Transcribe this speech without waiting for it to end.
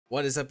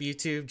What is up,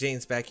 YouTube?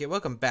 James Baek here.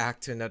 Welcome back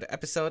to another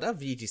episode of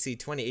VGC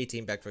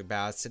 2018 Baek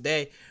Battles.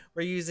 Today,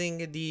 we're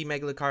using the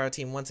Mega Lucario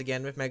team once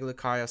again with Mega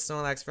Lucario,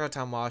 Snorlax,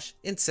 Rotom Wash,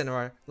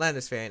 Incineroar,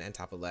 Landis and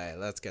Tapu Lele.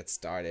 Let's get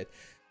started.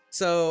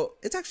 So,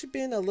 it's actually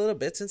been a little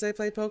bit since I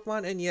played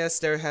Pokemon, and yes,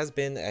 there has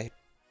been a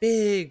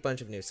big bunch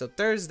of news. So,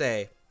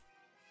 Thursday,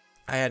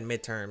 I had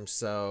midterms,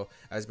 so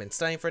I've been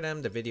studying for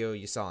them. The video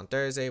you saw on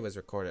Thursday was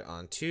recorded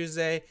on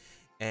Tuesday,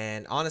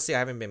 and honestly, I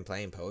haven't been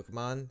playing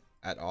Pokemon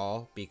at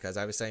all because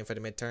I was studying for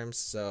the midterms,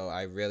 so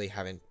I really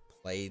haven't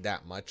played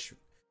that much.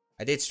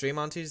 I did stream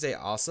on Tuesday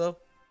also,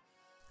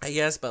 I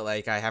guess, but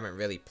like I haven't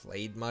really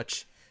played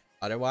much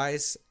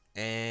otherwise.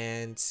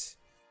 And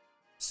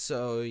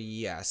so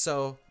yeah,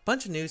 so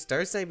bunch of news.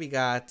 Thursday we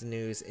got the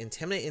news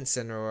Intimidate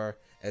Incineroar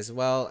as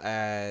well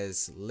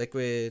as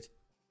Liquid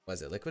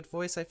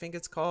Voice, I think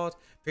it's called,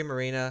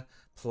 Primarina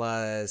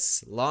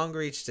plus Long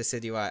Reach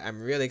Decidueye.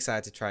 I'm really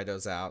excited to try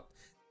those out.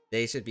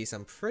 They should be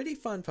some pretty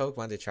fun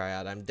Pokemon to try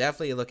out. I'm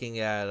definitely looking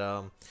at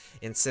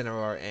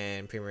Incineroar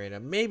and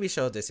Primarina. Maybe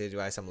show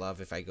Decidueye some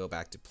love if I go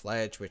back to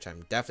Pledge, which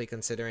I'm definitely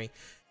considering.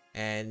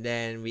 And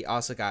then we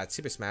also got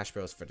Super Smash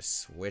Bros. For the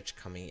Switch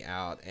coming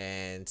out.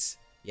 And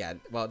yeah,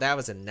 well, that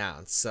was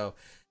announced. So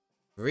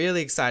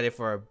really excited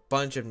for a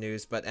bunch of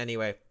news. But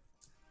anyway,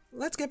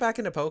 let's get back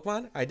into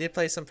Pokemon. I did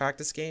play some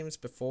practice games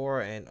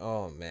before, and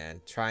oh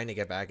man, trying to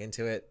get back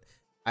into it,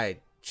 I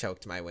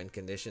choked my win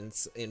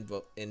conditions in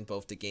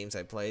both the games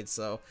I played,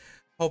 so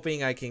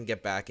hoping I can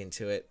get back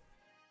into it.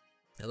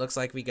 It looks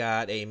like we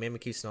got a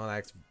Mimikyu,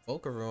 Snorlax,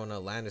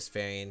 Volcarona, Landis,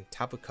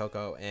 Tapu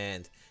Koko,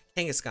 and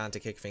Kangaskhan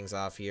to kick things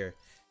off here.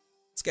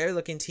 Scary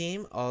looking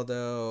team,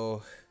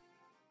 although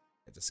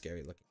it's a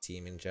scary looking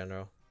team in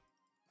general.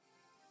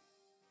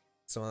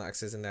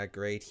 Snorlax isn't that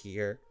great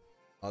here,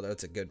 although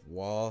it's a good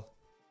wall.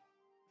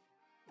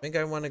 I think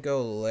I want to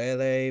go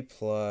Lele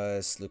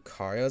plus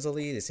Lucario as a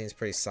lead. It seems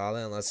pretty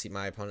solid unless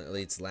my opponent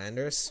leads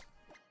Landers.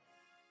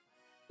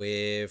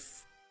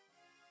 With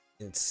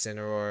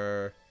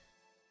Incineroar,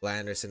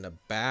 Landers in the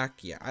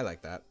back. Yeah, I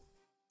like that.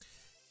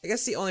 I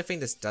guess the only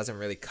thing this doesn't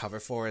really cover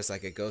for is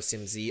like a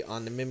Ghostium Z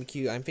on the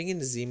Mimikyu. I'm thinking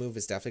the Z move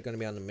is definitely going to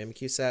be on the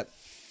Mimikyu set.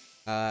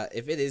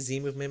 If it is Z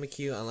move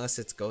Mimikyu, unless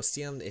it's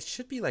Ghostium, it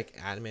should be like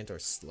Adamant or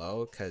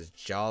Slow, because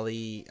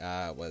Jolly,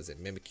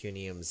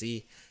 Mimikyu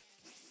Z,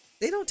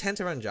 they don't tend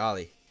to run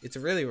Jolly. It's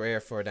really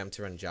rare for them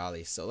to run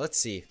Jolly. So let's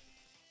see.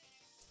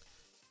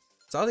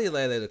 Saw the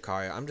Lele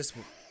Lucario. I'm just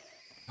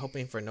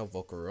hoping for no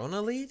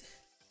Volcarona lead.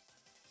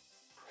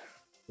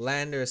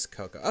 Landers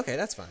Koko. Okay,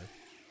 that's fine.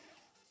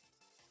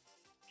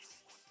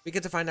 We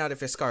get to find out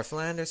if it's Scarf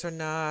Landers or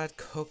not.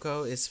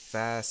 Koko is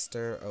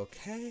faster.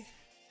 Okay.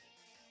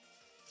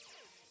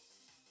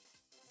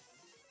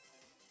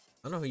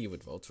 I don't know who you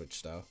would Volt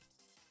Switch though.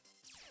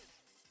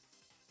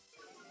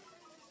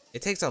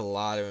 It takes a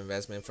lot of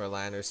investment for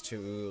Landers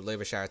to live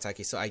a Shower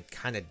Attack, so I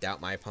kind of doubt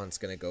my opponent's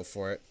going to go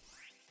for it.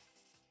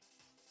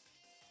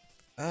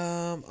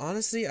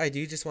 Honestly, I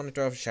do just want to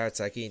throw off a Shower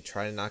Attack and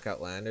try to knock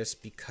out Landers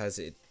because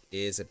it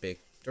is a big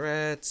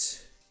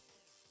threat.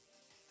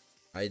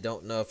 I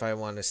don't know if I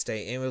want to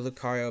stay in with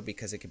Lucario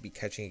because it could be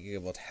catching a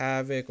Gigavolt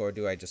Havoc, or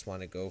do I just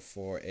want to go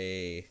for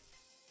a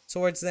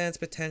Swords Dance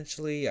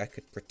potentially? I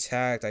could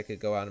protect, I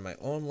could go out on my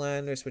own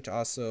Landers, which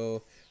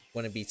also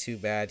wouldn't be too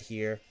bad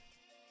here.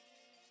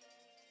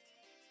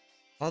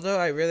 Although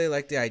I really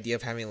like the idea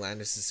of having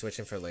Landers to switch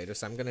in for later,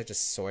 so I'm gonna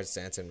just Swords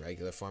Dance in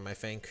regular form, I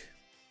think.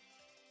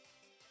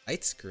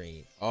 Light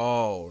Screen.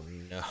 Oh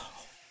no.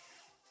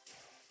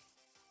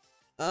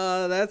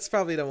 That's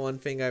probably the one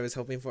thing I was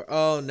hoping for.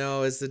 Oh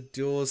no, it's the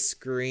dual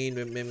screen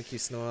with Mimikyu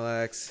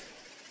Snorlax.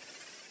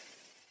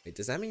 Wait,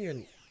 does that mean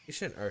you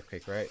shouldn't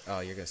Earthquake, right?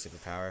 Oh, you're gonna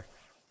Superpower.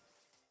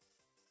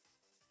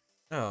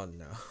 Oh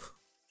no.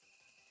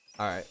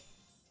 Alright.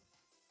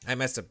 I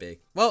messed up big.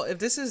 Well, if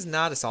this is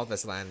not Assault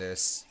Vest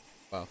Landers,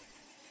 well,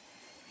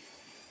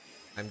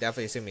 I'm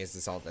definitely assuming it's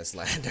Assault Vest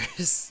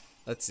Landers.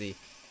 Let's see.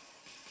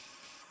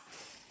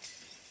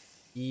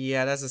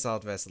 Yeah, that's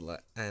Assault Vest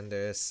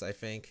Landers, I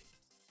think.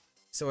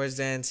 Swords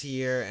Dance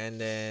here,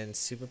 and then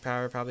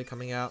Superpower probably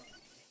coming out,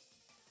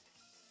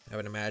 I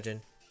would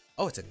imagine.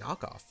 Oh, it's a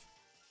knockoff.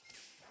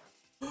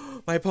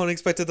 My opponent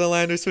expected the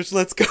Landers switch.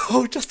 Let's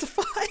go.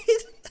 Justified.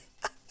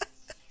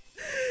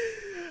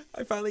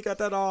 I finally got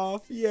that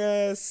off.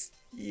 Yes.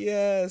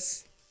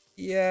 Yes.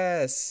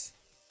 Yes.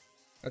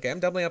 Okay,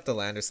 I'm doubling up the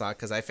Lander slot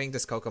because I think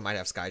this Koko might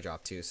have Sky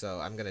Drop too, so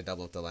I'm gonna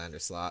double up the Lander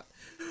slot.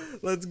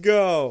 Let's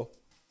go.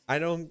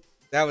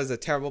 That was a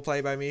terrible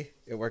play by me.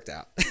 It worked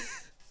out.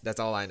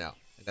 That's all I know.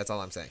 That's all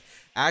I'm saying.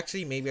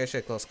 Actually, maybe I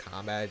should close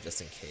combat just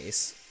in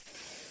case.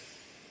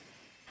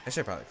 I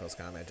should probably close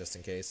combat just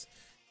in case.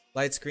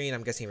 Light Screen,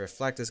 I'm guessing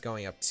Reflect is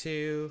going up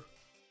too.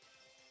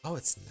 Oh,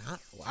 it's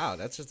not. Wow,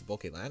 that's just the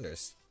bulky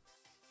Landers.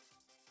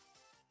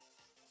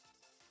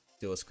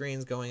 Dual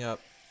Screens going up.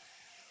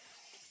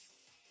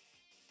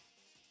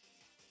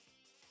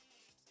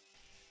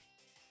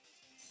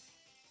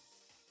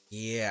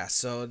 Yeah,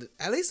 so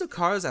at least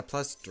Lucario's at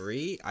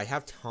 +3. I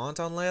have Taunt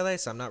on Lele,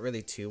 so I'm not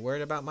really too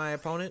worried about my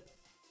opponent.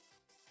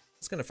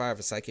 It's gonna fire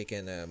for Psychic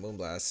and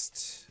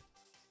Moonblast.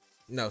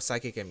 No,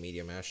 Psychic and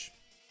Meteor Mash.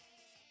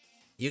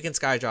 You can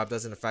Sky Drop,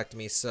 doesn't affect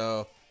me,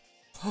 so...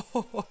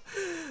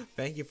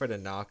 Thank you for the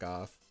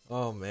knockoff.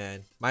 Oh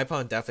man. My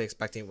opponent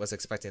definitely was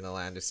expecting the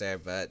Landers there,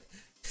 but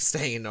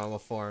staying in normal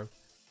form.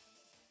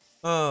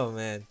 Oh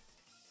man.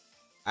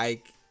 I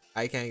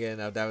can't get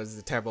enough. That was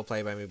a terrible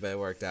play by me, but it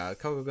worked out.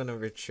 Coco gonna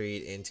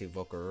retreat into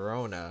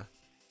Volcarona.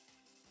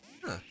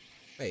 Huh.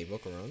 Wait,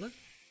 Volcarona?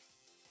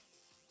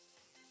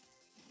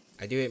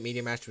 I do hit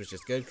Meteor Mash, which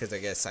is good because I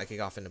get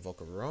Psychic off into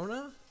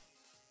Volcarona.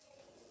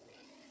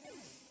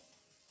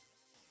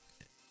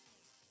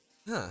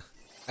 Huh.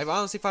 I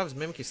honestly thought it was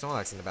Mimikyu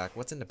Snorlax in the back.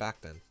 What's in the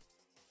back then?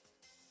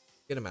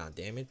 Good amount of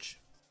damage.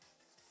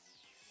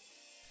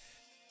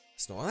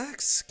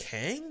 Snorlax?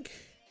 Kang?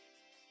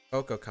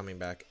 Coco coming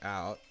back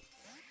out.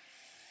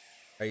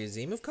 Are you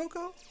Z-move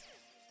Coco?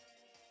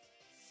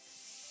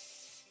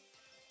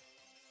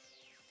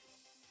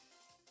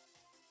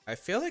 I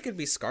feel like it'd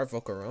be Scarf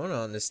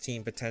Volcarona on this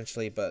team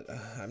potentially, but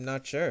I'm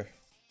not sure.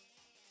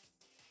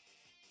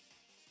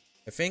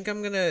 I think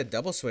I'm gonna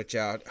double switch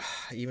out,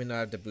 even though I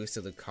have the boost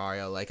of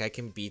Lucario. Like, I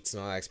can beat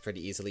Snorlax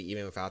pretty easily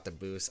even without the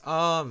boost.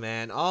 Oh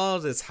man, all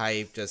this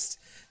hype just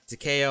to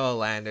KO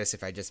Landers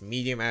if I just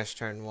Meteor Mash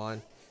turn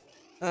 1.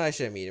 I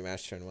should have Meteor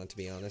Mash turn 1, to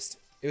be honest.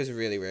 It was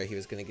really rare he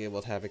was gonna get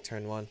able to Havoc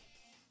turn 1.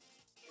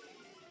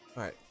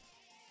 Alright.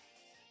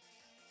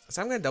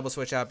 So I'm gonna double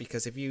switch out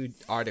because if you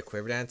are the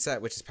Quiver Dance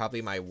set, which is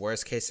probably my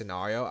worst case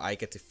scenario, I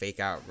get to fake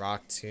out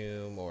Rock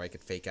Tomb, or I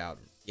could fake out...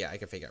 Yeah, I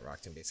can fake out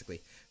Rock Tomb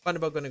basically.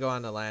 Thunderbolt gonna go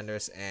on the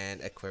Landers, and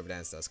a Quiver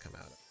Dance does come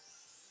out.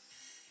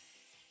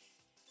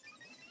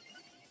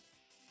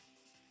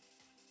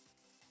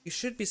 You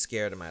should be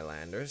scared of my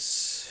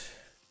Landers.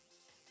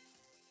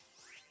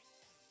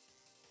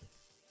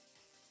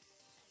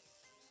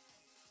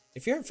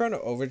 If you're in front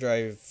of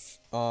Overdrive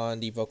on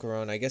the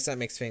Volcarona, I guess that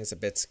makes things a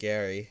bit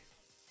scary.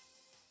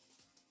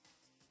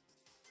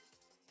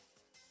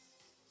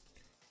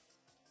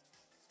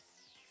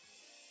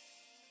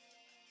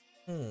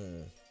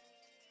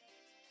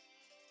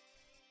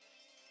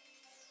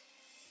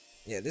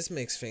 Yeah, this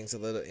makes things a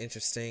little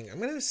interesting. I'm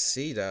gonna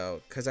see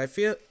though, because I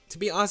feel, to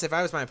be honest, if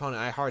I was my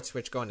opponent, I hard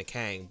switch going to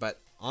Kang. But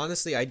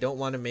honestly, I don't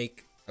want to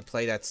make a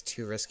play that's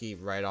too risky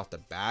right off the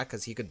bat,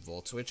 because he could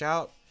Volt Switch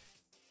out.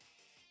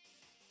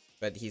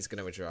 But he's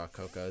gonna withdraw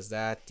Coco. Is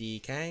that the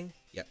Kang?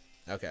 Yep.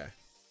 Okay.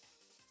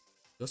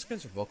 Those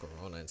screens for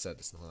Volcarona instead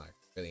of Snorlax.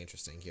 Really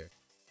interesting here.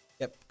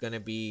 Yep, gonna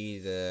be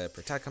the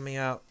Protect coming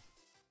out.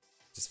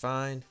 Just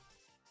fine.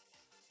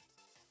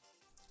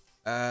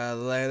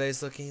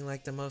 Lele's looking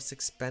like the most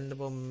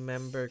expendable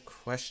member,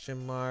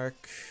 question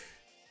mark.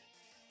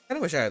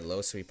 Kinda wish I had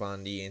low sweep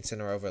on the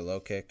Incineroar over low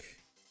kick.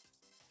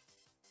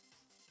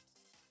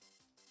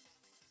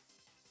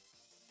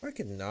 Or I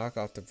could knock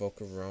off the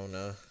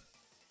Volcarona.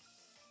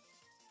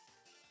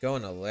 Go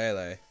into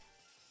Lele.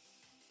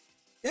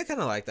 Yeah,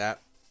 kinda like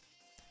that.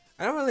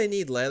 I don't really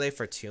need Lele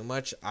for too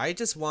much. I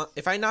just want,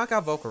 if I knock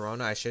out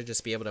Volcarona, I should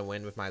just be able to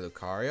win with my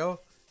Lucario.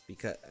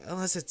 Because,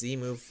 unless it's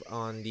Z-move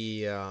on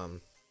the,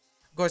 of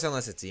course,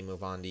 unless it's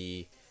Z-move on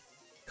the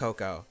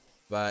Coco.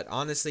 But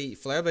honestly,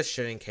 Flare Blitz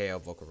shouldn't KO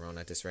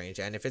Volcarona at this range.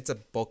 And if it's a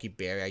bulky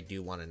berry, I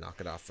do want to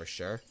knock it off for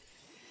sure.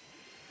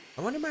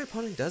 I wonder if my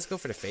opponent does go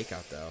for the fake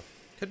out though.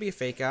 Could be a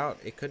fake out.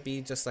 It could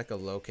be just like a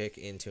low kick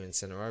into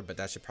Incineroar, but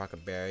that should proc a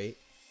berry.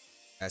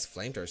 As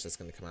Flamethrower is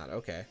going to come out.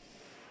 Okay.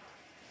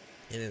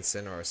 In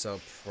Incineroar, so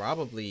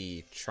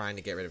probably trying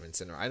to get rid of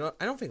Incineroar.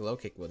 I don't think low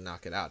kick will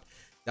knock it out.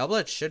 Double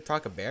Edge should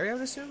proc a berry, I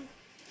would assume.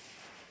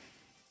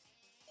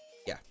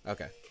 Yeah,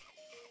 okay.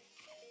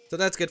 So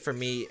that's good for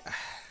me.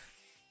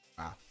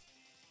 Wow.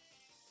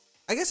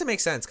 I guess it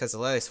makes sense because the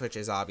Lele switch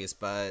is obvious,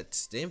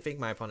 but didn't think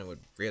my opponent would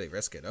really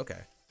risk it.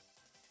 Okay.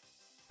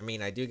 I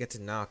mean, I do get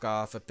to knock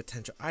off a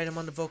potential item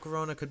on the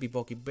Volcarona. Could be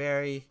Bulky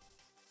Berry.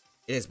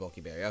 It is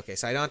Bulky Berry. Okay,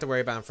 so I don't have to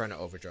worry about in front of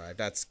Overdrive.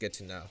 That's good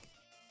to know.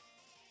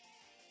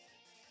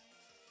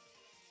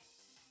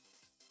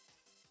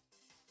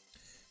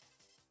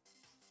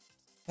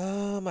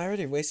 I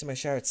already wasted my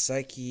shot at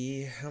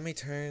Psyche. How many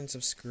turns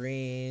of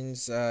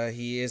screens?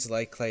 He is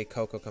like Clay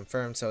Coco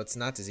confirmed, so it's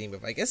not the Z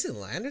move. I guess in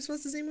Landers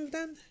was the Z move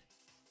then?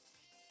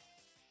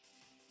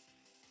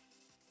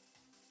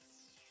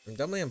 I'm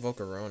doubling on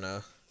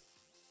Volcarona.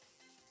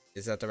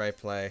 Is that the right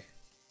play?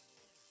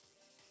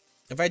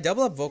 If I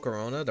double up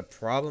Volcarona, the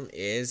problem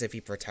is if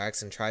he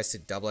protects and tries to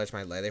double edge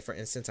my Lele, for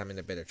instance, I'm in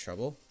a bit of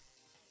trouble.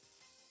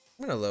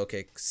 I'm gonna low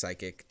kick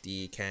Psychic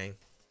D Kang.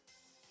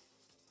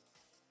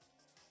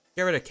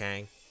 Get rid of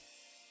Kang.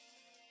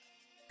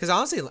 Because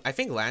honestly, I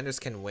think Landers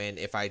can win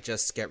if I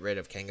just get rid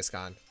of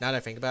Kangaskhan. Now that I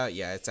think about it,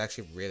 yeah, it's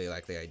actually really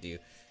likely I do.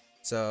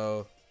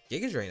 So,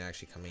 Giga Drain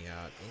actually coming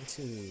out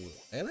into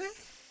Lele?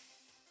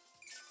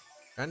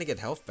 Trying to get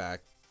health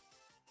back.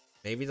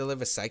 Maybe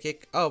deliver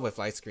Psychic? Oh, with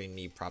Light Screen,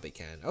 you probably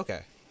can.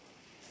 Okay.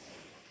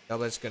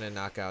 Double Edge gonna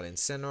knock out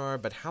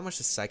Incineroar, but how much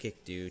does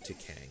Psychic do to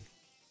Kang?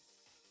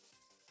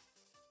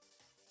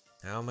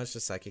 How much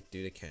does Psychic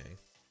do to Kang?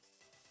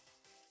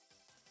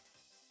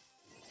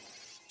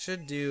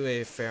 Should do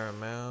a fair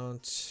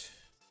amount.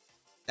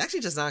 It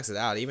actually just knocks it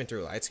out, even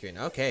through light screen.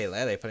 Okay,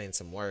 Lele putting in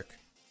some work.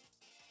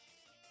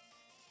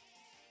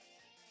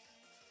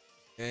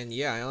 And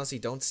yeah, I honestly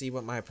don't see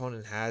what my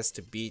opponent has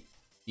to beat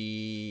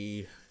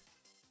the...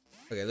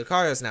 Okay,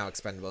 Lucario is now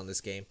expendable in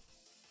this game.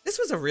 This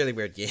was a really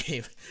weird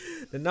game.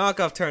 The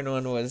knockoff turn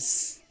 1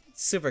 was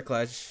super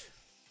clutch.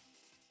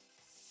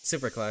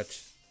 Super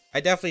clutch.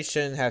 I definitely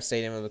shouldn't have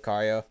stayed in with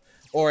Lucario.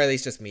 Or at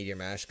least just Meteor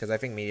Mash, because I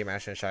think Meteor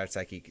Mash and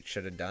Shirataki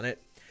should have done it.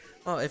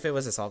 Well, if it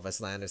was Assault Vest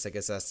Landers, I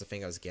guess that's the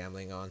thing I was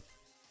gambling on.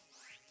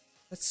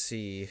 Let's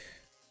see.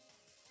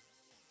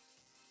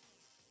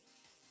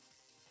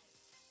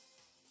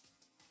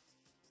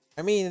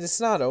 I mean, it's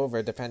not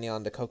over depending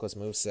on the Coco's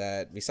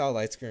moveset. We saw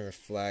Light Screen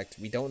Reflect.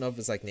 We don't know if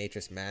it's like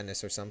Nature's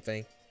Madness or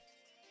something.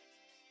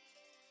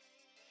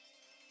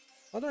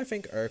 Although I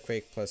think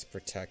Earthquake plus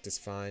Protect is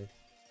fine.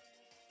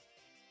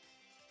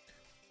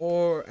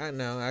 Or, I don't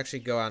know, actually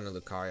go on to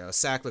Lucario.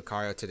 Sack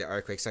Lucario to the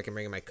Earthquake so I can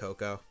bring in my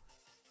Coco.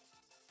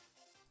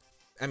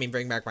 I mean,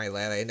 bring back my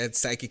Lele, and then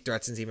Psychic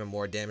threatens even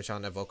more damage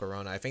on the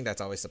Volcarona. I think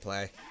that's always the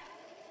play.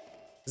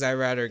 Because I'd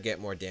rather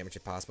get more damage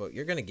if possible.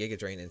 You're going to Giga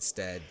Drain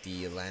instead,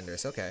 the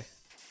Landers. Okay.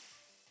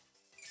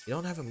 You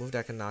don't have a move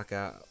that can knock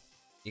out.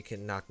 You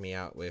can knock me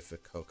out with a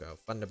Coco.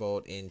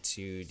 Thunderbolt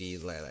into the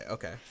Lele.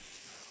 Okay.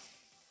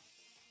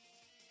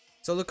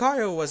 So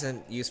Lucario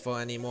wasn't useful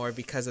anymore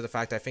because of the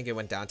fact I think it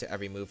went down to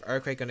every move.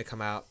 Earthquake going to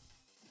come out.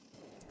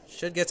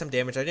 Should get some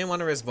damage. I didn't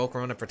want to risk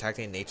Volcarona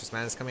protecting Nature's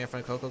Madness coming out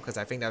from Coco because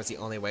I think that was the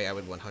only way I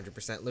would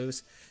 100%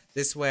 lose.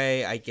 This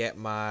way I get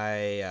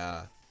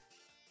my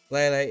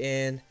Lele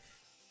in.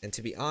 And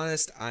to be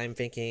honest, I'm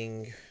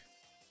thinking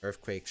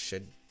Earthquake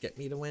should get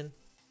me to win.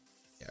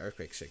 Yeah,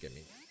 Earthquake should get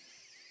me.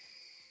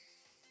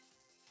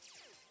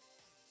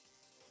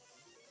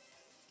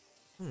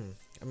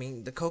 I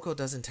mean, the Coco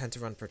doesn't tend to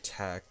run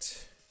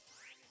Protect.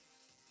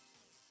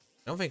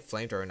 I don't think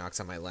Flamethrower knocks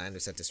out my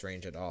Landers at this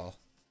range at all.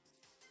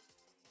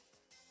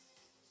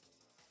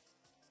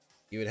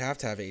 You would have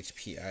to have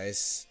HP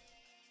Ice.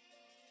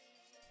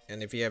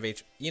 And if you have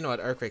you know what,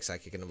 Earthquake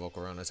Psychic and the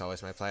Volcarona is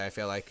always my play, I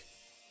feel like.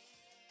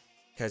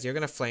 Because you're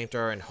going to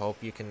Flamethrower and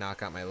hope you can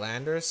knock out my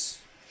Landers.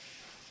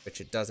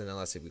 Which it doesn't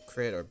unless it would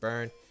crit or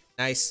burn.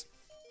 Nice.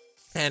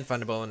 And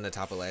Thunderbolt in the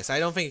top of the list. I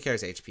don't think it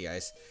carries HP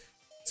Ice.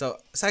 So,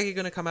 Psychic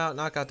going to come out,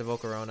 knock out the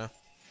Volcarona.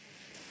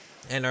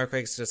 And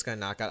Earthquake's just going to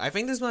knock out. I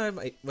think this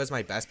was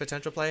my best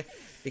potential play.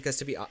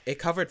 Because it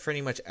covered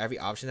pretty much every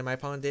option that my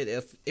opponent did.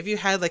 If you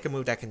had like a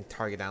move that can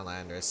target down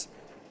Landers.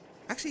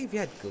 Actually, if you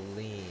had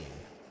Gleam.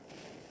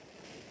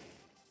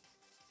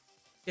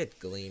 If you had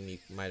Gleam, you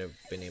might have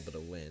been able to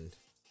win.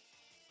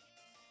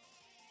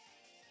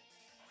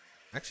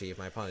 Actually, if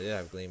my opponent did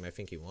have Gleam, I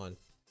think he won.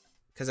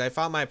 Because I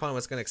thought my opponent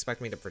was going to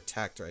expect me to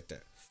protect right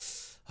there.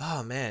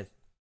 Oh, man.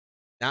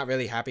 Not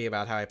really happy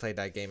about how I played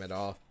that game at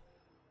all.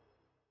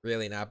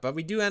 Really not. But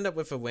we do end up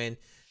with a win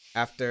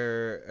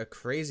after a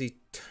crazy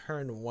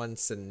turn 1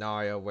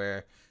 scenario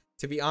where,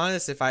 to be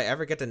honest, if I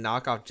ever get the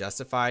knockoff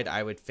justified,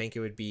 I would think it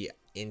would be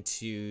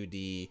into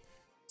the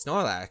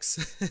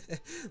Snorlax.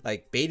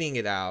 Like, baiting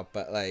it out,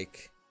 but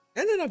like,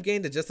 ended up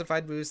getting the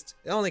justified boost.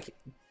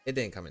 It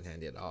didn't come in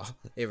handy at all.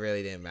 It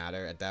really didn't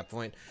matter at that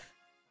point.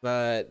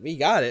 But we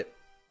got it.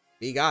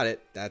 We got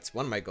it. That's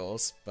one of my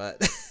goals. But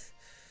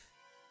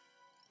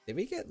did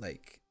we get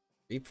like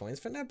 3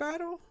 points from that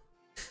battle?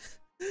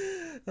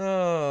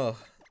 Oh.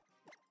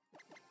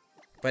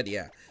 But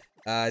yeah.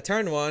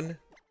 Turn 1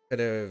 could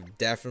have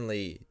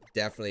definitely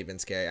been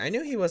scary. I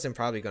knew he wasn't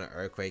probably going to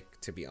Earthquake,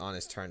 to be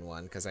honest, turn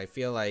 1. Because I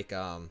feel like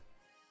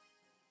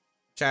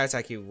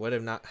Shirataki would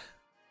have not...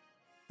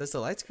 Does the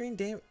light screen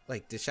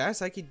like, the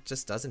Shirataki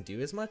just doesn't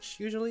do as much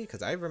usually?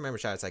 Because I remember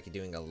Shirataki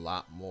doing a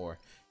lot more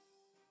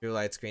through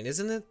light screen.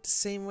 Isn't it the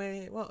same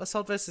way? Well,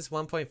 Assault Vest is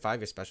 1.5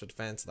 your special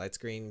defense. Light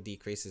screen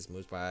decreases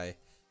moves by,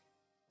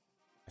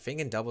 I think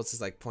in doubles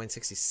is like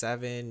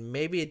 0.67.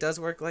 Maybe it does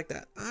work like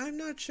that. I'm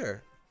not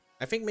sure.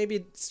 I think maybe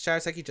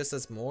Shirataki just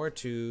does more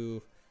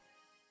to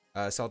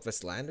Assault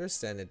Vest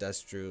Landers than it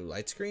does through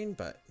light screen.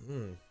 But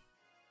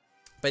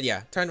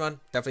yeah, turn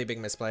 1, definitely a big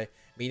misplay.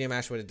 Medium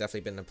Mash would have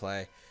definitely been the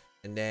play.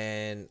 And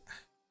then,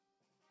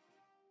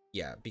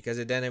 yeah, because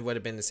then it would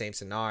have been the same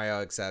scenario,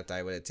 except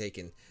I would have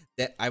taken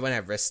that. I wouldn't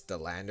have risked the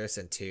Landers,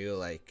 and two,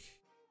 like,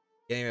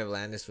 getting rid of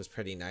Landers was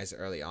pretty nice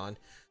early on.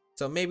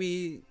 So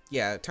maybe,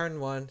 yeah, turn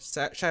 1,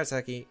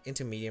 Shirataki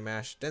into Medium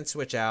Mash, then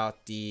switch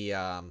out the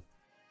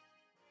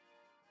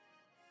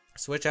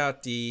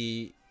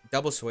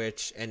double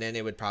switch, and then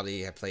it would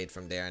probably have played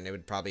from there, and it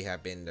would probably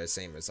have been the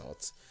same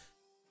results.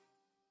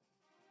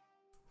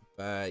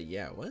 But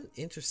yeah, what an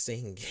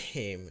interesting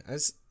game.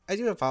 I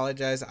do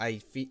apologize.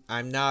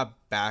 I'm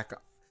not back.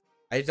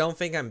 I don't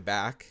think I'm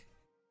back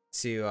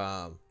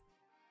to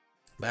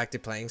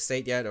playing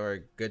state yet,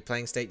 or good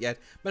playing state yet.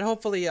 But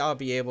hopefully I'll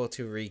be able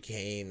to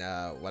regain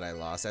what I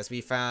lost, as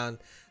we found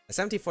a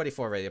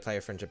 1744 rated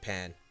player from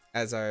Japan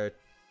as our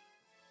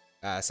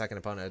second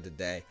opponent of the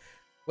day,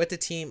 with the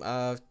team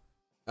of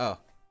one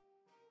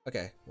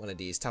of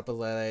these: Tapu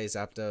Lele,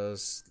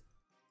 Zapdos,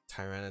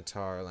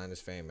 Tyranitar,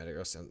 Landers Fame,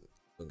 Metagross, and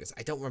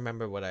I don't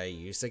remember what I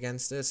used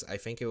against this. I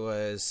think I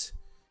had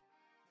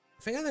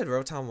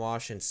Rotom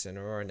Wash,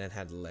 Incineroar, and then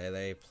had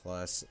Lele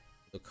plus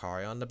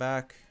Lucario on the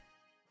back.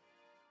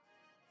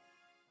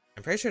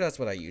 I'm pretty sure that's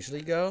what I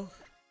usually go.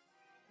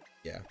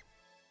 Yeah.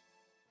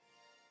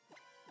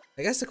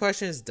 I guess the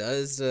question is,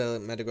 does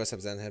the Metagross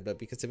have Zen Headbutt?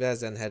 Because if it has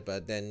Zen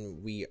Headbutt, then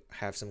we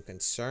have some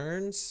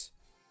concerns.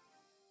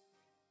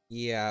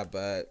 Yeah,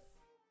 but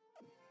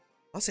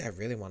honestly, I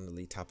really want to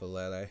lead Tapu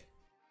Lele.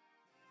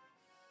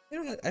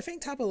 You know what? I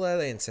think Tapu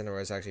Lele and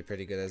Incineroar is actually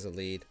pretty good as a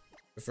lead.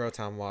 With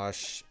Rotom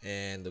Wash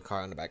and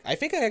Lucario on the back. I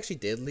think I actually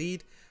did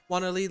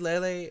want to lead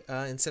Lele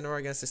Incineroar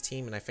against this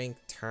team, and I think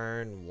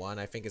turn 1,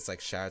 I think it's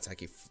like Shadow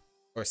Psychic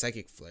or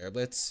Psychic Flare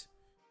Blitz.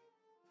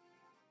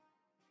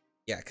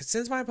 Yeah, because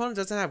since my opponent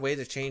doesn't have way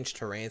to change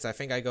terrains, I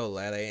think I go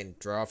Lele and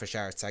draw off a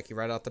Shadow Psychic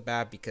right off the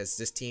bat, because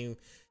this team,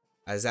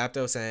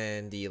 Zapdos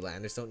and the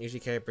Landers don't usually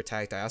carry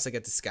Protect. I also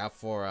get to scout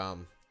for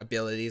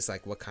abilities,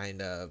 like what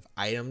kind of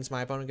items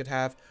my opponent could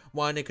have.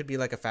 1, it could be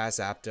like a fast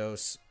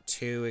Zapdos.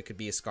 2, it could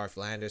be a Scarf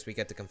Landers. We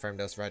get to confirm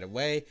those right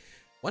away.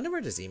 Wonder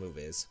where the Z move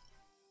is.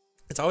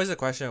 It's always a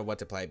question of what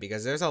to play,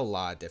 because there's a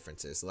lot of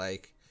differences.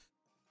 Like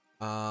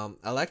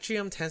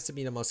Electrium tends to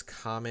be the most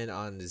common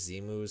on the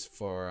Z moves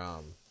for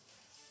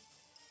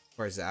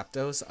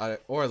Zapdos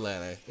or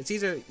Lele. It's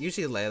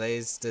usually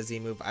Lele's the Z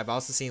move. I've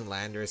also seen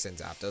Landers and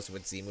Zapdos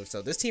with Z moves.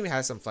 So this team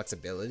has some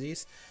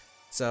flexibilities.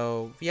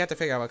 So we have to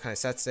figure out what kind of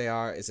sets they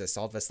are. Is it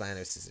Assault Vest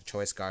Landers? Is it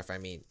Choice Scarf? I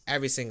mean,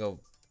 every single,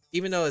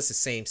 even though it's the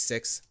same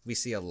 6, we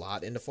see a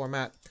lot in the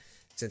format.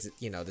 Since,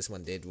 you know, this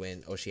one did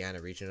win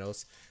Oceania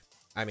Regionals.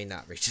 I mean,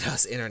 not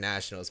Regionals,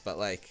 Internationals, but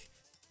like,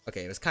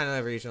 okay, it was kind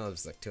of regional. It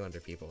was like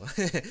 200 people.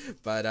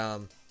 But,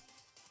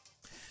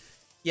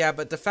 yeah,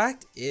 but the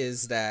fact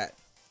is that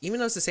even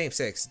though it's the same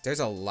 6, there's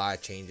a lot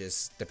of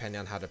changes depending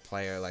on how the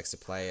player likes to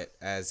play it,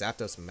 as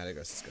Zapdos and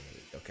Metagross is going to be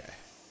okay.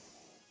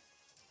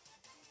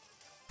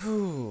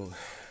 Whew.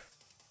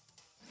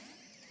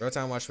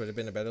 Rotom Wash would have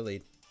been a better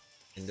lead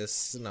in this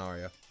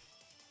scenario.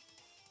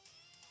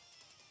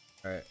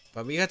 Alright,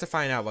 but we have to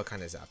find out what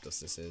kind of Zapdos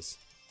this is.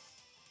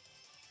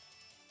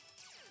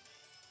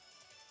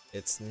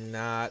 It's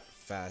not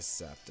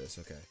fast Zapdos,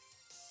 okay.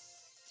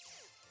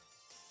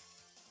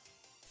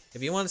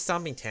 If you want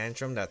Stomping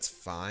Tantrum, that's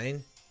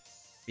fine,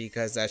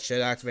 because that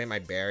should activate my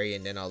Berry,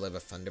 and then I'll live a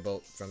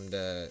Thunderbolt from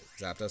the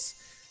Zapdos.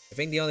 I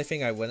think the only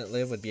thing I wouldn't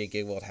live would be a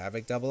Gigavolt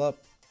Havoc double up,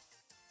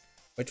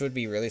 which would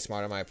be really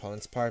smart on my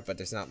opponent's part, but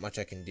there's not much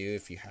I can do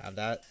if you have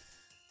that.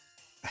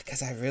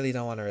 Because I really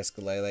don't want to risk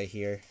Lele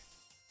here.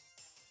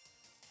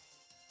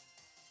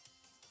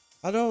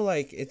 Although,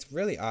 like, it's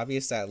really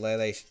obvious that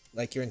Lele,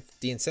 like, the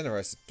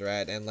Incineroar is a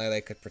threat, and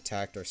Lele could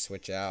protect or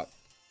switch out.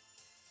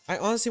 I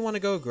honestly want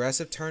to go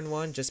aggressive turn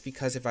 1, just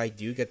because if I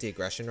do get the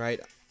aggression right,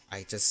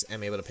 I just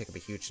am able to pick up a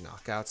huge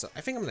knockout, so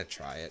I think I'm going to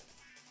try it.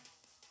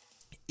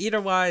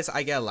 Either wise,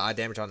 I get a lot of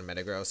damage on the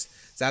Metagross.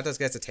 Zapdos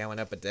gets a Tailwind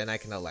up, but then I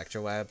can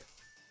Electro Web.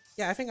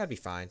 Yeah, I think I'd be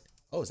fine.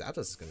 Oh, Zapdos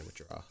is going to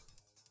withdraw.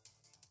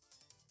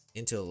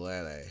 Into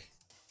Lele.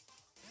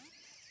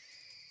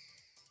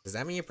 Does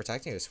that mean you're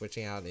protecting or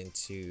switching out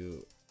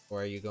into...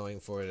 Or are you going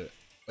for...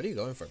 What are you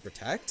going for?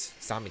 Protect?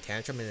 Stomping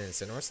Tantrum in an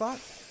Incineroar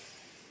slot?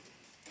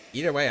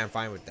 Either way, I'm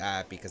fine with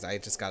that, because I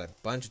just got a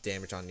bunch of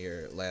damage on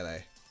your Lele.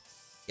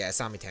 Yeah,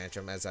 Stomping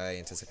Tantrum as I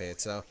anticipated,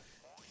 so...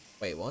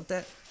 Wait, won't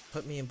that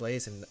put me in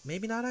Blaze and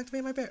maybe not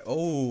activate my bear?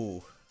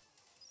 Oh!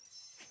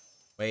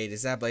 Wait,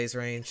 is that Blaze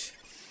range?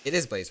 It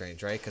is Blaze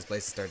range, right? Because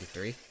Blaze is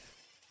 33.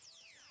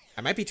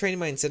 I might be training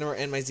my Incineroar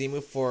and my Z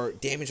move for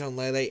damage on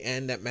Lele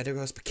and that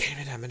Metagross, but damn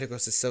it, that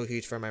Metagross is so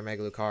huge for my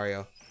Mega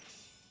Lucario.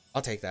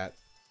 I'll take that.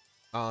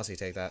 I'll honestly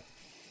take that.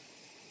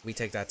 We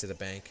take that to the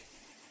bank.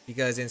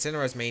 Because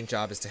Incineroar's main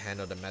job is to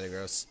handle the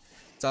Metagross.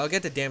 So I'll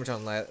get the damage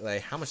on Lele.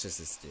 How much does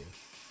this do?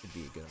 Should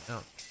be a good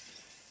amount.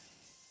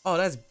 Oh,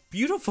 that's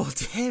beautiful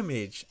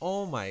damage.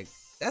 Oh my,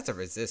 that's a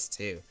resist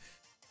too.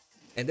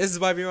 And this is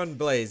why we run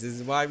Blaze. This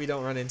is why we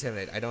don't run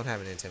Intimidate. I don't have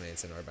an Intimidate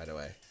Incineroar, by the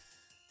way.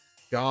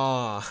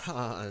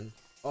 Gone.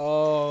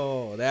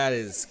 Oh, that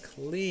is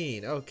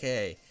clean.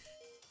 Okay.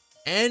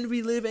 And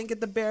we live and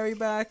get the berry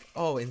back.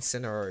 Oh,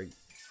 Incineroar.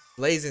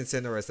 Blaze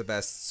Incineroar is the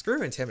best.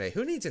 Screw Intimidate.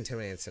 Who needs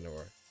Intimidate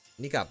Incineroar?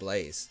 And you got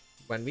Blaze.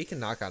 When we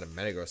can knock out a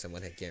Metagross and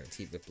one hit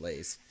guaranteed with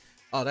Blaze.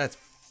 Oh, that's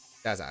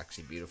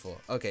actually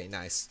beautiful. Okay,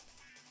 nice.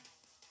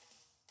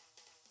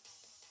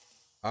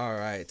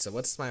 Alright, so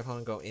what's my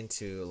opponent go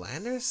into?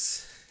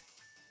 Landers?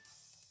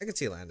 I can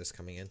see Landers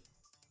coming in.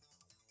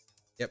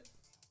 Yep.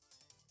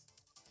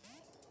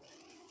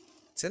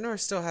 Incineroar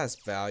still has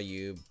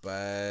value,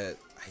 but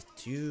I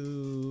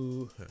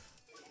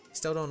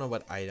still don't know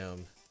what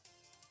item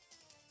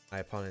my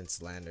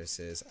opponent's Landers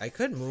is. I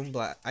could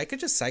Moonblast. I could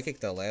just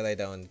Psychic the Lele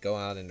though and go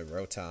out into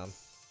Rotom.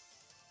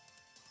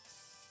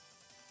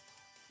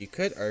 You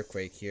could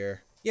Earthquake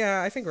here.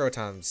 Yeah, I think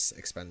Rotom's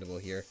expendable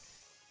here.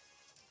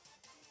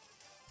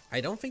 I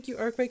don't think you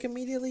Earthquake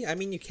immediately. I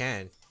mean, you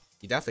can.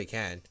 You definitely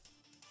can.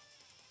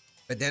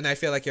 But then I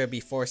feel like you'll be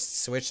forced to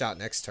switch out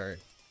next turn.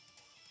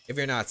 If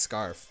you're not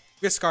Scarf.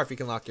 If you're Scarf, you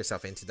can lock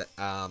yourself into the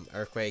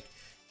Earthquake.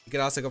 You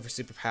could also go for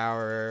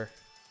superpower,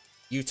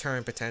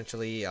 U-turn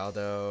potentially,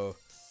 although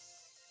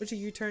would you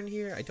U-turn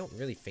here? I don't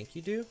really think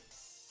you do.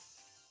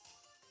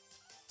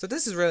 So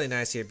this is really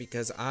nice here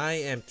because I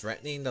am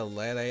threatening the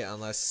Lele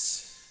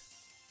unless...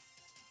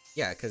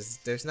 Yeah, because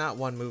there's not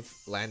one move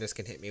Landers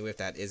can hit me with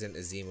that isn't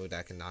a Z move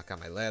that can knock out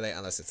my Lele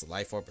unless it's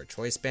Life Orb or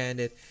Choice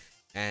Banded.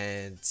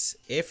 And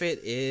if it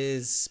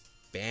is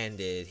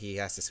Banded, he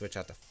has to switch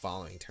out the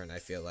following turn, I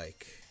feel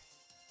like.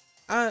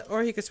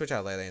 Or he could switch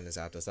out Lele in his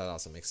Zapdos, that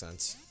also makes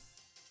sense.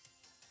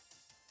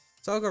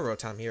 So I'll go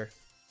Rotom here.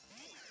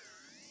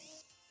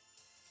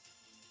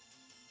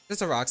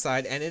 Just a Rock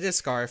Slide, and it is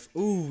Scarf.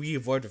 Ooh, we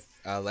avoid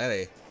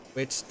Lele.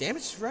 Which,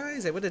 damage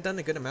rise, I would have done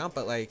a good amount,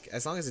 but like,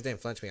 as long as it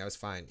didn't flinch me, I was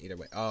fine either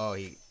way. Oh,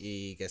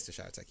 he gets the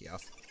Shadow Psyche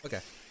off. Okay.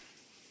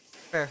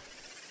 Fair.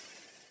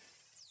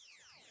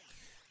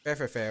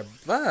 Fair.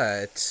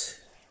 But...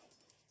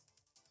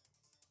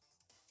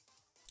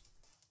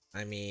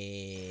 I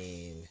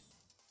mean...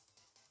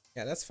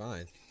 Yeah, that's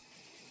fine.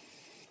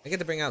 I get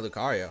to bring out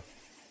Lucario.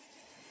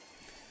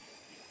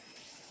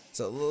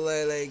 So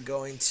Lele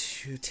going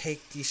to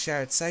take the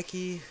Shattered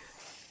Psyche.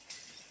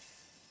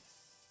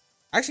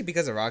 Actually,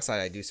 because of Rock Slide,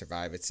 I do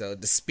survive it. So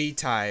the Speed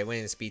Tie,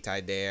 winning the Speed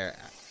Tie there,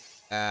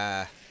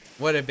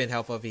 would have been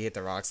helpful if he hit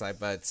the Rock Slide.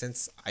 But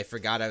since I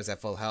forgot I was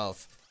at full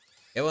health,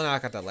 it will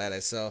knock out the Lele.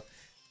 So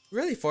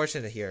really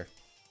fortunate here.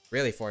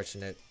 Really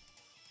fortunate.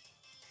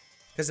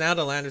 Because now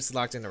the Landers is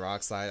locked in the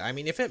Rock Slide. I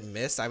mean, if it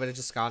missed, I would have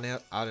just gone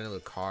out in a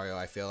Lucario,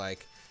 I feel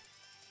like.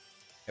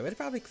 I would have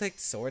probably clicked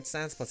Sword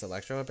Stance plus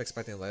Electro Whip,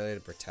 expecting Lele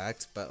to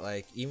protect. But,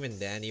 like, even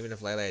then, even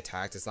if Lele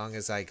attacked, as long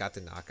as I got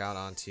the knockout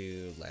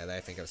onto Lele, I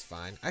think it was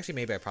fine. Actually,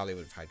 maybe I probably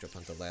would have Hydro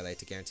Pumped the Lele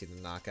to guarantee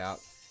the knockout.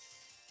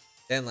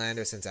 Then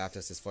Landers, since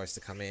Zapdos is forced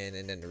to come in,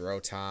 and then the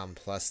Rotom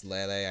plus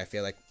Lele, I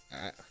feel like...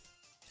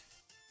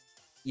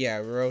 yeah,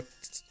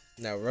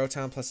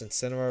 Rotom plus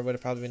Incineroar would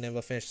have probably been able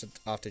to finish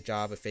off the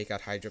job with Fake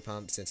Out Hydro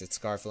Pump. Since it's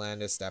Scarf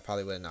Landers, that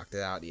probably would have knocked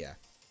it out. Yeah,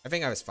 I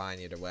think I was fine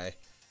either way.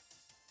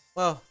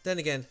 Well, then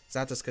again,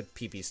 Zapdos could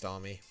PP stall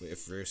me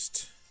with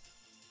Roost.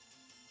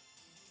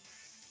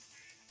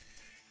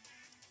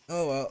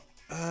 Oh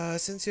well,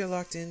 since you're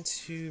locked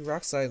into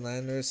Rock Slide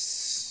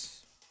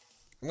Landers,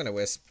 I'm gonna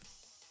Wisp.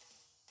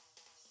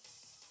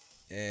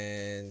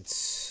 And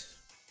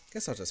I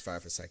guess I'll just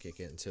fire for Psychic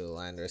into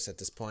Landers at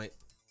this point.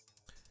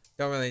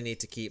 Don't really need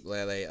to keep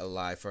Lele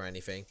alive for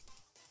anything.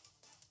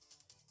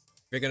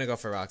 If you're gonna go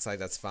for Rock Slide,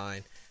 that's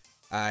fine.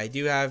 I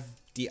do have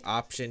the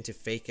option to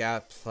Fake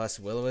Out plus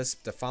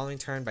Will-O-Wisp the following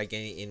turn by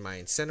getting in my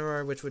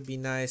Incineroar, which would be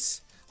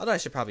nice. Although I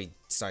should probably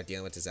start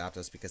dealing with the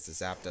Zapdos because the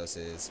Zapdos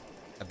is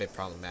a bit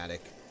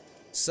problematic.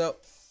 So,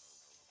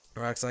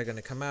 Rock Slide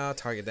gonna come out,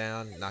 target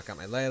down, knock out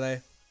my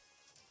Lele.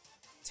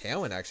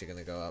 Tailwind actually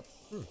gonna go up.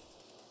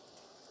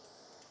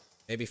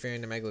 Maybe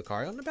fearing the Mega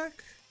Lucario on the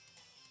back?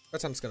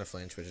 Rotom's gonna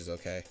flinch, which is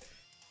okay.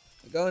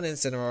 Going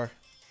Incineroar.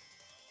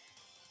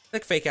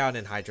 Click Fake Out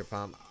and Hydro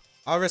Pump.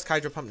 I'll risk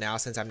Hydro Pump now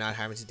since I'm not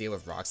having to deal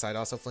with Rock Slide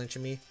also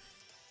flinching me.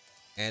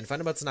 And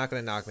Thunderbolt's not going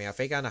to knock me out.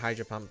 Fake Out and a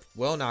Hydro Pump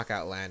will knock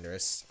out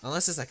Landers.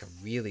 Unless it's like a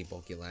really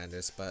bulky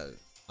Landers. But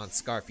on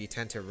Scarf, you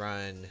tend to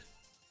run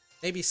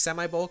maybe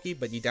semi-bulky,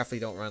 but you definitely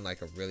don't run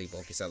like a really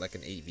bulky set, like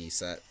an 8V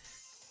set.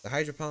 The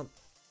Hydro Pump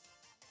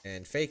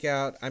and Fake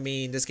Out. I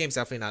mean, this game's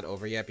definitely not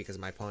over yet because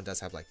my opponent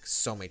does have like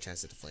so many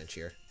chances to flinch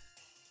here.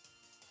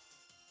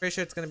 Pretty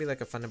sure it's going to be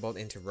like a Thunderbolt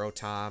into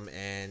Rotom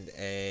and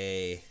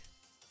a...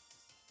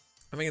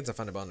 I think it's a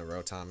Thunderbolt into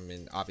Rotom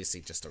and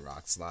obviously just a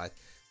Rock Slide.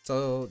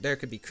 So there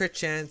could be crit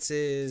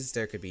chances,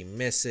 there could be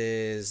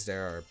misses,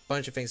 there are a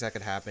bunch of things that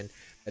could happen.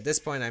 At this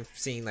point, I'm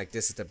seeing like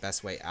this is the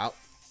best way out.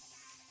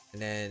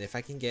 And then if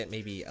I can get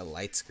maybe a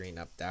light screen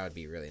up, that would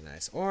be really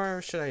nice.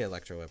 Or should I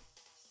Electro Whip?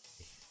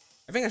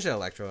 I think I should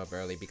Electro Whip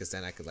early because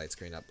then I could light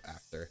screen up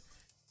after.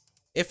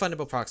 If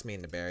Thunderbolt procs me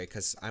in the berry,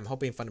 because I'm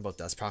hoping Thunderbolt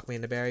does proc me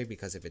in the berry,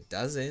 because if it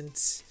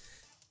doesn't,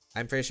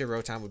 I'm pretty sure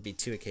Rotom would be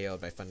 2 KO'd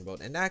by Thunderbolt,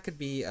 and that could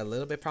be a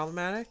little bit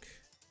problematic.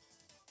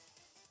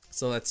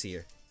 So let's see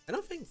here. I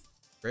don't think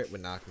Crit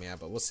would knock me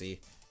out, but we'll see.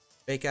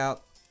 Fake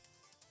Out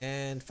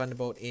and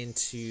Thunderbolt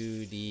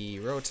into the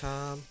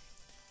Rotom.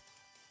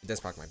 It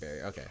does proc my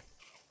berry, okay.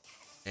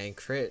 And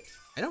Crit,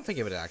 I don't think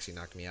it would actually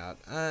knock me out.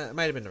 It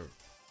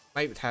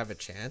might have a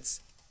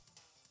chance.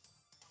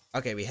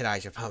 Okay, we hit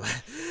Hydro Pump.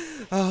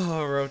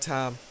 Oh,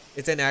 Rotom.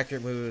 It's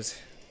inaccurate moves.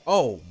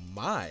 Oh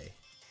my.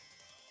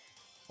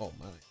 Oh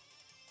my.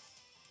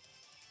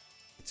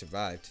 It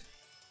survived.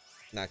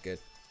 Not good.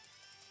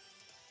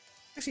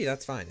 Actually,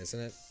 that's fine, isn't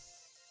it?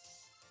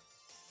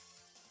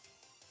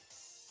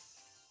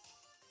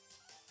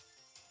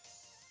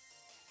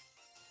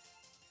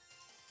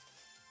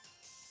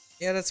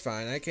 Yeah, that's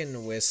fine. I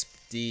can Wisp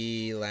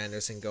the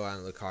Landers and go out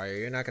on Lucario.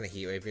 You're not gonna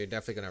Heat Wave. You're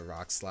definitely gonna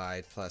Rock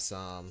Slide plus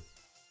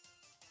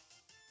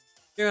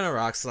you're gonna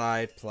Rock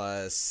Slide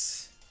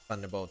plus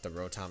Thunderbolt the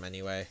Rotom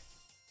anyway.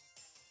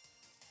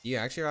 You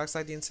actually Rock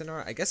Slide the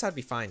Incineroar? I guess I'd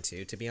be fine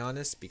too, to be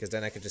honest, because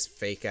then I could just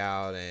Fake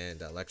Out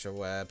and Electro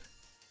Web.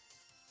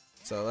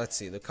 So let's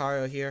see,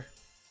 Lucario here.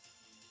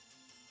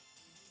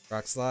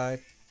 Rock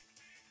Slide.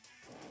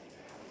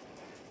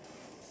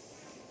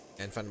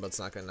 And Thunderbolt's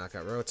not going to knock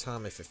out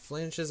Rotom. If it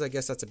flinches, I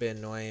guess that's a bit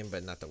annoying,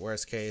 but not the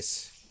worst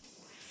case.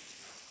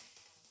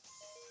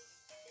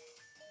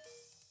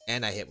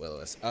 And I hit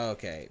Will-O-Wisp.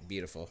 Okay,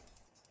 beautiful.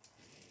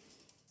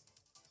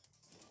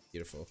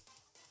 Beautiful.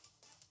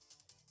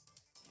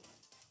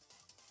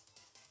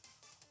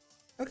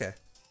 Okay.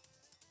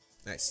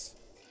 Nice.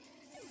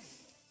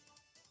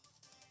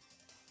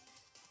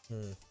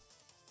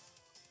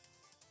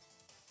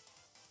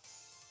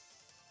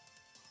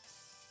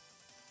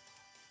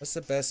 What's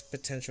the best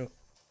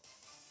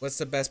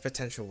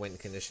potential win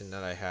condition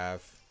that I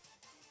have?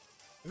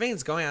 I think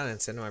it's going out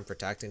Incineroar and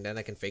protecting, then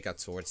I can fake out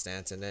Swords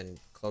Dance and then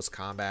close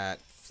combat,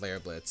 Flare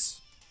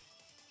Blitz.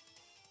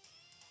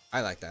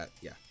 I like that,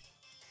 yeah.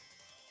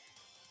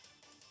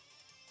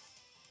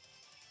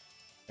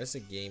 There's a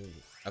game.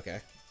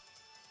 Okay.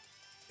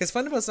 Because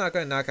Thunderbolt's not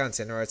going to knock out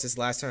Incineroar, it's his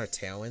last turn of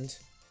Tailwind.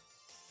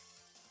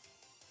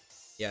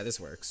 Yeah, this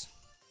works.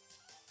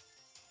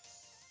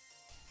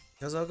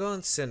 Because I'll go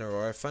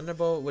Incineroar.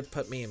 Thunderbolt would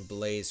put me in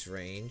Blaze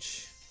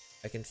range.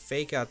 I can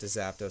fake out the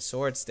Zapdos,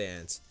 Swords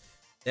Dance.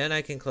 Then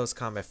I can close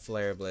combat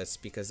Flare Blitz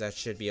because that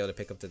should be able to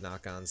pick up the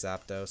knock on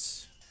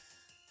Zapdos.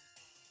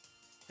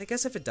 I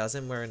guess if it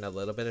doesn't, we're in a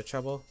little bit of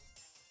trouble.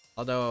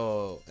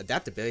 Although,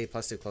 adaptability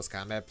plus 2 close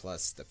combat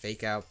plus the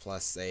fake out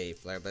plus a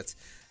Flare Blitz.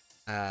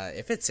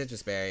 If it's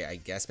Citrus Berry, I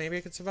guess maybe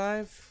it could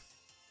survive.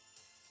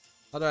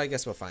 Although I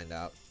guess we'll find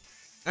out.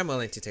 I'm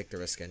willing to take the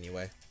risk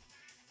anyway.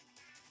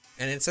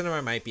 And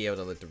Incineroar might be able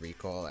to let the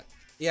recall.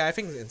 Yeah, I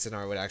think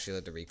Incineroar would actually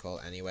let the recall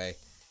anyway.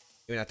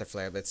 Even after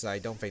Flare Blitz, so I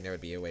don't think there would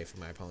be a way for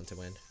my opponent to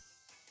win.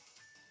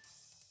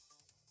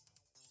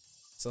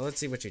 So let's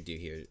see what you do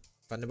here.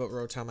 Thunderbolt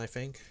Rotom, I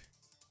think.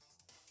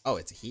 Oh,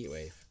 it's a Heat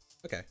Wave.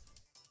 Okay.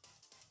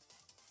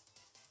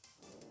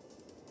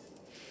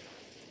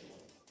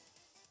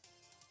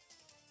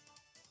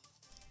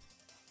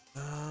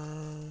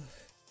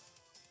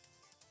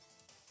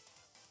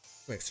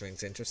 Quick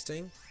Swing's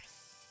interesting.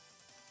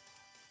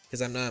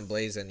 Because I'm not in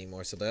Blaze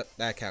anymore, so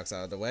that calcs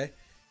out of the way.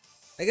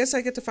 I guess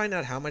I get to find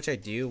out how much I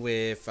do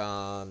with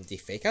the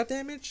fake out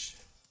damage.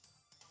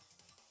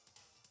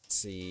 Let's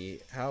see,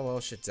 how well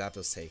should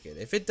Zapdos take it?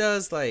 If it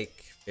does like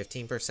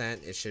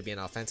 15%, it should be an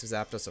offensive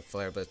Zapdos, so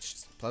Flare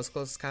Blitz plus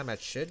close combat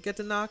should get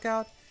the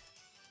knockout.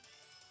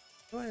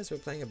 Otherwise, we're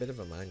playing a bit of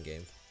a mind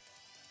game.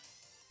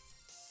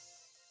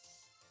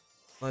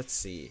 Let's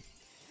see.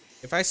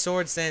 If I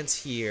Swords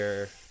Dance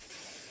here,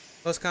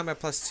 close combat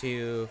plus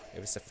 2.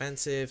 If it's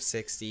offensive,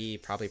 60.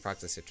 Probably proc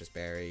the Citrus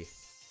Berry.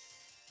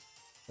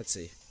 Let's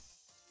see.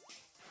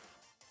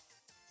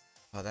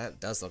 Oh, that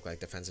does look like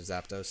defensive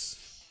Zapdos.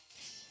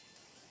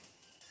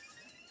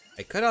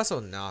 I could also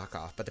knock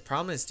off, but the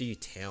problem is, do you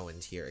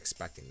Tailwind here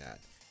expecting that?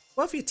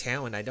 Well, if you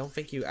Tailwind, I don't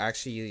think you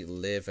actually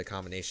live a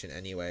combination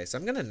anyway. So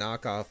I'm going to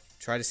knock off,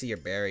 try to see your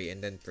Berry,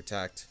 and then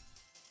protect.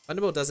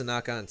 Thunderbolt doesn't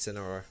knock out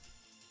Incineroar.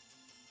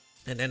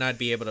 And then I'd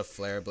be able to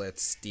Flare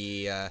Blitz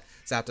the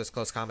Zapdos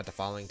close combat the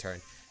following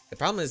turn. The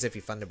problem is if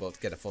you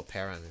Thunderbolt, get a full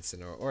pair on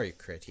Incineroar, or you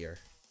crit here.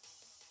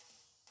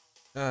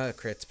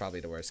 Crit's probably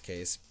the worst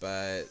case,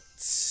 but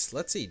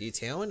let's see. Do you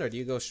Tailwind or do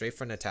you go straight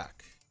for an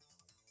attack?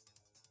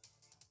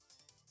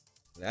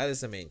 That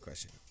is the main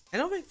question. I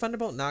don't think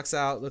Thunderbolt knocks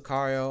out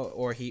Lucario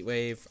or Heat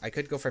Wave. I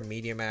could go for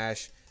Meteor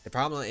Mash. The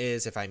problem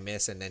is if I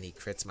miss and then he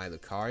crits my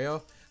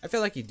Lucario. I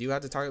feel like you do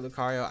have to target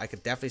Lucario. I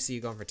could definitely see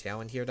you going for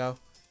Tailwind here though.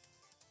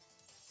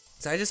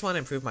 So I just want to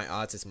improve my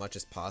odds as much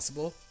as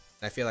possible.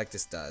 And I feel like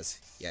this does.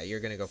 Yeah, you're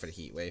going to go for the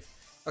Heat Wave.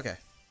 Okay.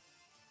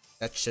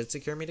 That should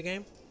secure me the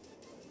game.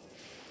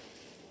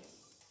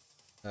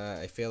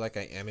 I feel like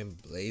I am in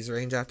Blaze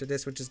range after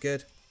this, which is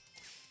good.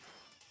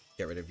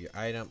 Get rid of your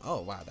item.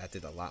 Oh, wow, that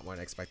did a lot more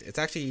than expected. It's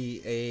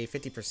actually a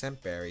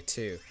 50% berry,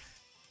 too.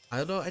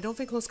 Although, I don't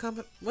think Close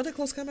Combat... What did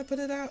Close Combat put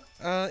it out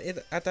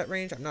at that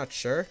range? I'm not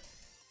sure.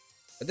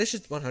 But this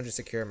should 100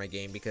 secure my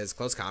game because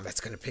Close Combat's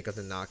going to pick up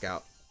the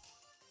knockout.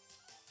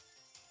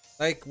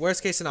 Like,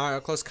 worst case scenario,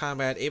 Close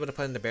Combat, able to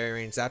put in the berry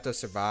range, Zapdos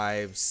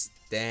survives,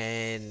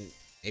 then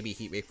maybe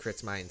Heat Wave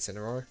crits my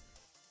Incineroar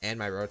and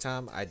my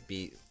Rotom,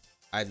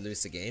 I'd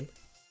lose the game.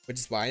 Which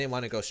is why I didn't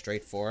want to go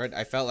straight forward.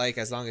 I felt like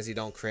as long as you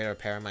don't crit or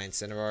pair my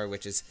Incineroar,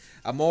 which is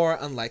a more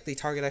unlikely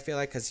target, I feel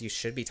like, because you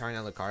should be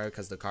targeting on Lucario,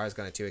 because Lucario is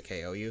going to 2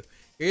 KO you.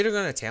 You're either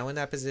going to Tailwind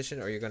that position,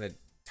 or you're going to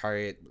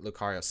target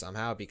Lucario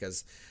somehow,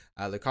 because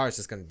Lucario is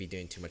just going to be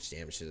doing too much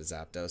damage to the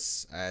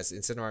Zapdos. As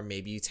Incineroar,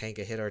 maybe you tank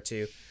a hit or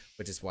two,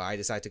 which is why I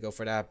decided to go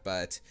for that.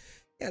 But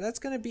yeah, that's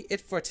going to be it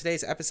for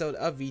today's episode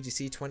of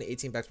VGC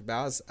 2018 Back to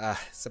Battles.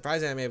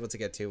 Surprisingly, I'm able to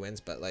get 2 wins,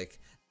 but like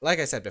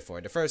I said before,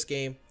 the first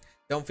game,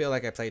 don't feel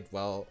like I played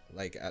well,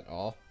 like, at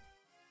all.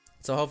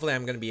 So hopefully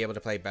I'm going to be able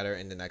to play better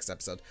in the next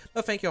episode.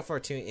 But thank you all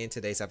for tuning in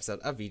today's episode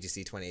of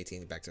VGC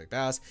 2018 Back to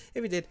Battles.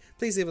 If you did,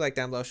 please leave a like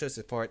down below, show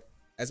support,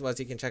 as well as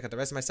you can check out the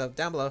rest of my stuff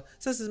down below.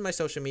 So this is my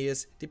social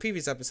medias, the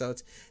previous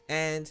episodes,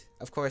 and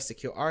of course the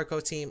QR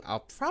code team.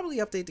 I'll probably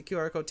update the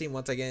QR code team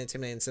once I get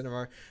Intimidate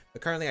Incineroar,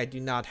 but currently I do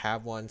not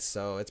have one,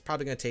 so it's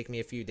probably going to take me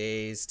a few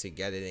days to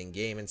get it in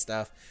game and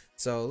stuff.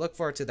 So look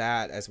forward to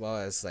that, as well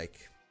as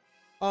like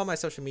all my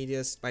social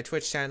medias, my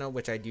Twitch channel,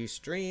 which I do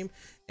stream,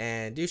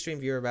 and do stream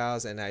viewer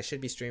battles, and I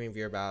should be streaming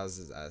viewer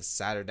battles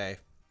Saturday,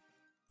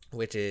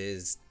 which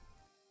is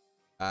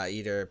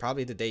either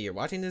probably the day you're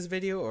watching this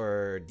video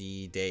or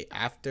the day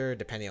after,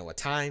 depending on what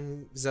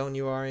time zone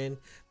you are in.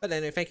 But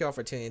anyway, thank you all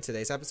for tuning in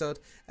today's episode.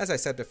 As I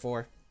said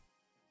before,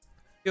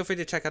 feel free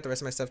to check out the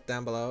rest of my stuff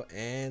down below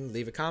and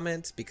leave a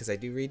comment because I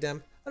do read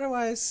them.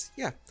 Otherwise,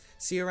 yeah,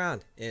 see you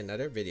around in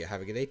another video.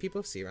 Have a good day,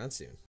 people. See you around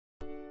soon.